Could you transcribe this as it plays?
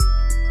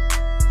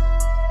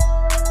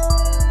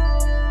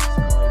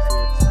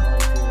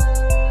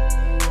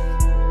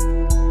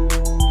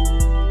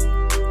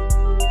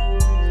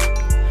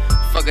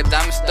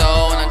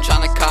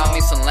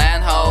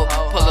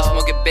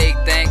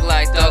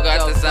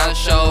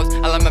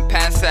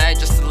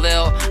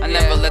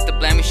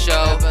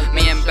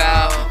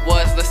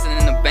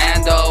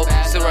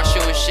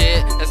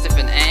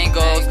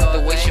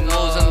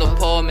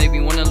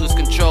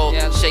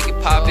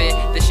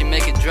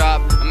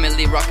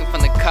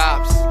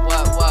cops.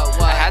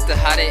 What? I had to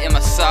hide it in my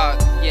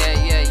sock.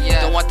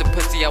 Yeah. Don't want the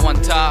pussy, I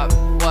want top.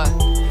 What?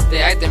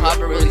 They acting hot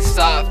but really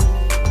soft.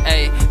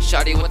 Ayy,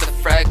 shawty with the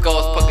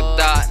freckles, polka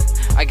dot.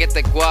 I get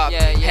the guap,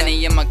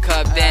 Henny in my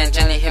cup, then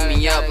Jenny hit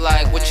me up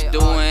like, what you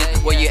doing?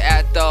 Where you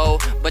at though?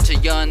 Bunch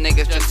of young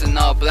niggas dressed in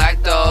all black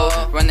though.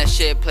 Run that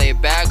shit, play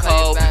it back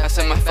ho. I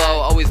said my flow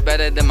always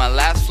better than my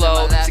last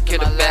flow. Secure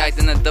the bag,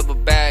 then a double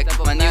bag.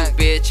 My new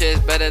bitch is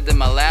better than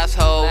my last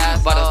hoe.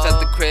 Bottles at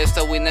the crib,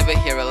 so we never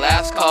hear her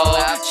last call.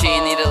 She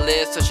ain't need a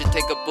list, so she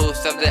take a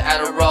boost of the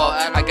Adderall.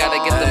 I gotta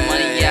get the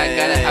money, yeah, I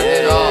gotta have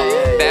it all.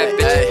 Bad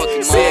bitches,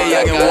 fucking see it,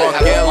 y'all can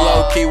walk in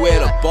low key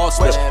with a boss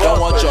bitch. Don't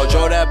want your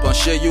Joe that bun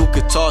shit, you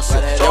could toss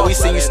it. Yeah, we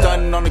seen you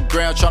stunning on the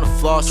ground tryna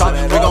floss it.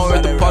 We gon'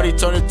 hit the party,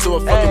 turn it to a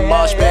fucking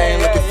mosh pit.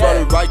 Ain't looking for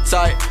the right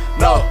type,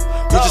 no.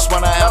 We just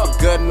wanna have a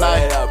good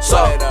night. So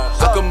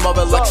I come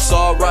over like it's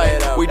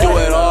alright. We do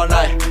it all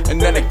night, and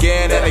then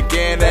again and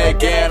again and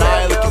again.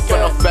 I ain't looking for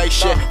no fake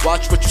shit.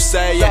 Watch what you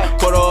say, yeah.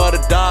 Quarter of the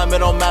dime, it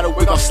don't matter,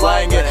 we gon'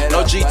 slang it.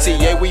 No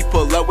GTA, we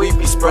pull up, we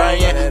be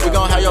spraying. We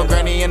gon' have your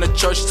granny in the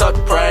church, tuck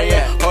praying.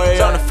 Hurry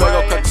on the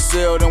fago, cut the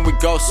seal, then we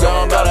go. So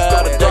no matter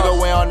how the day go,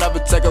 we don't never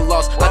take a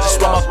loss. I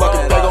just want my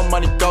fucking bagel,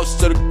 money goes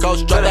to the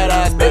coast. Drop that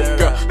ass, baby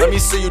girl. Let me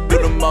see you do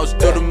the most,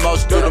 do the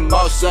most, do the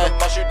most, ay.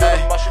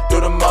 Do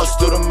the most,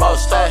 do the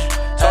most.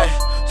 Hey,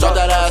 drop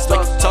that ass, make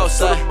it toast,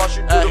 hey,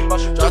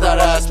 drop that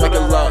ass, make it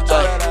low,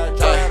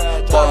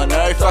 hey, ballin'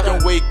 every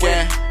fucking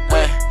weekend,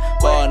 hey,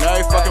 ballin'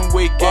 every fucking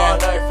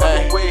weekend,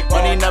 hey,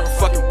 money never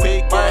fucking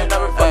peakin',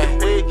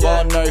 hey,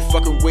 ballin' every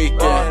fucking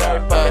weekend,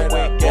 hey,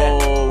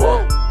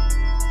 whoa.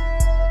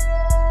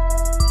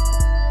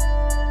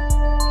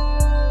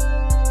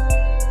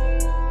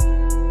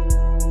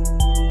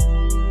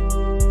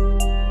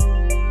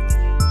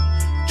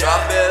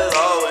 Drop it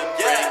low.